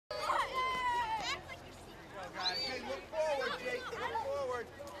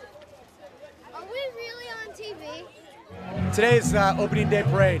Today's opening day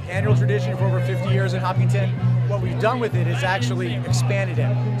parade, annual tradition for over 50 years in Hopkinton. What we've done with it is actually expanded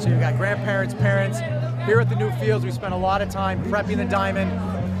it. So you've got grandparents, parents. Here at the new fields, we spent a lot of time prepping the diamond,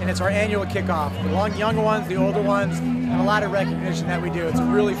 and it's our annual kickoff. The younger ones, the older ones, and a lot of recognition that we do. It's a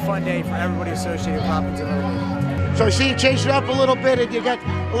really fun day for everybody associated with Hopkinton Little League. So I see you change it up a little bit, and you got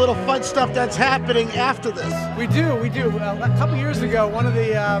a little fun stuff that's happening after this. We do. A couple years ago, one of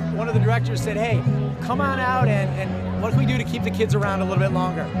the directors said, "Hey, come on out and what can we do to keep the kids around a little bit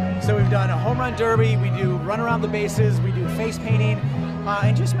longer?" So we've done a home run derby, we do run around the bases, we do face painting,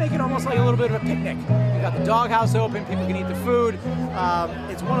 and just make it almost like a little bit of a picnic. We've got the doghouse open, people can eat the food.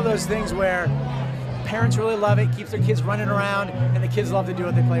 It's one of those things where parents really love it, keeps their kids running around, and the kids love to do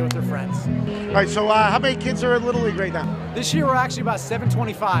it. They play with their friends. All right, so how many kids are in Little League right now? This year we're actually about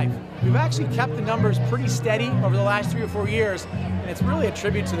 725. We've actually kept the numbers pretty steady over the last 3 or 4 years, and it's really a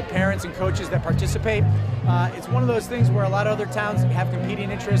tribute to the parents and coaches that participate. It's one of those things where a lot of other towns have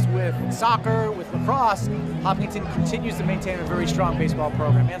competing interests with soccer, with lacrosse. Hopkinton continues to maintain a very strong baseball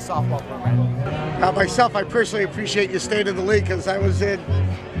program and softball program. Myself, I personally appreciate you staying in the league because I was in,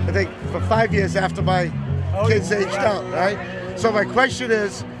 I think, for 5 years after my kids aged out, right? So my question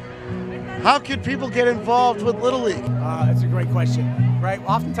is, how can people get involved with Little League? That's a great question, right?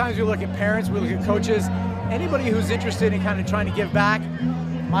 Oftentimes we look at parents, we look at coaches, anybody who's interested in kind of trying to give back.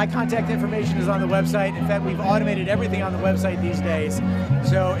 My contact information is on the website. In fact, we've automated everything on the website these days.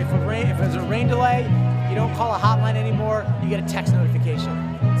 So if there's a rain delay, you don't call a hotline anymore, you get a text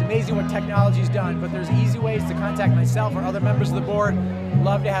notification. It's amazing what technology's done, but there's easy ways to contact myself or other members of the board.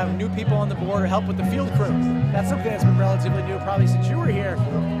 Love to have new people on the board or help with the field crew. That's something that's been relatively new probably since you were here.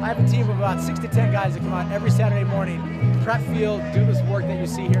 I have a team of about 6 to 10 guys that come out every Saturday morning, prep field, do this work that you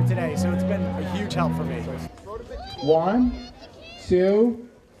see here today. So it's been a huge help for me. 1, 2,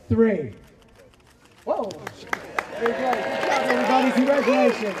 3. Whoa! Good job, everybody.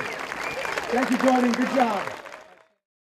 Congratulations. Thank you, Jordan. Good job.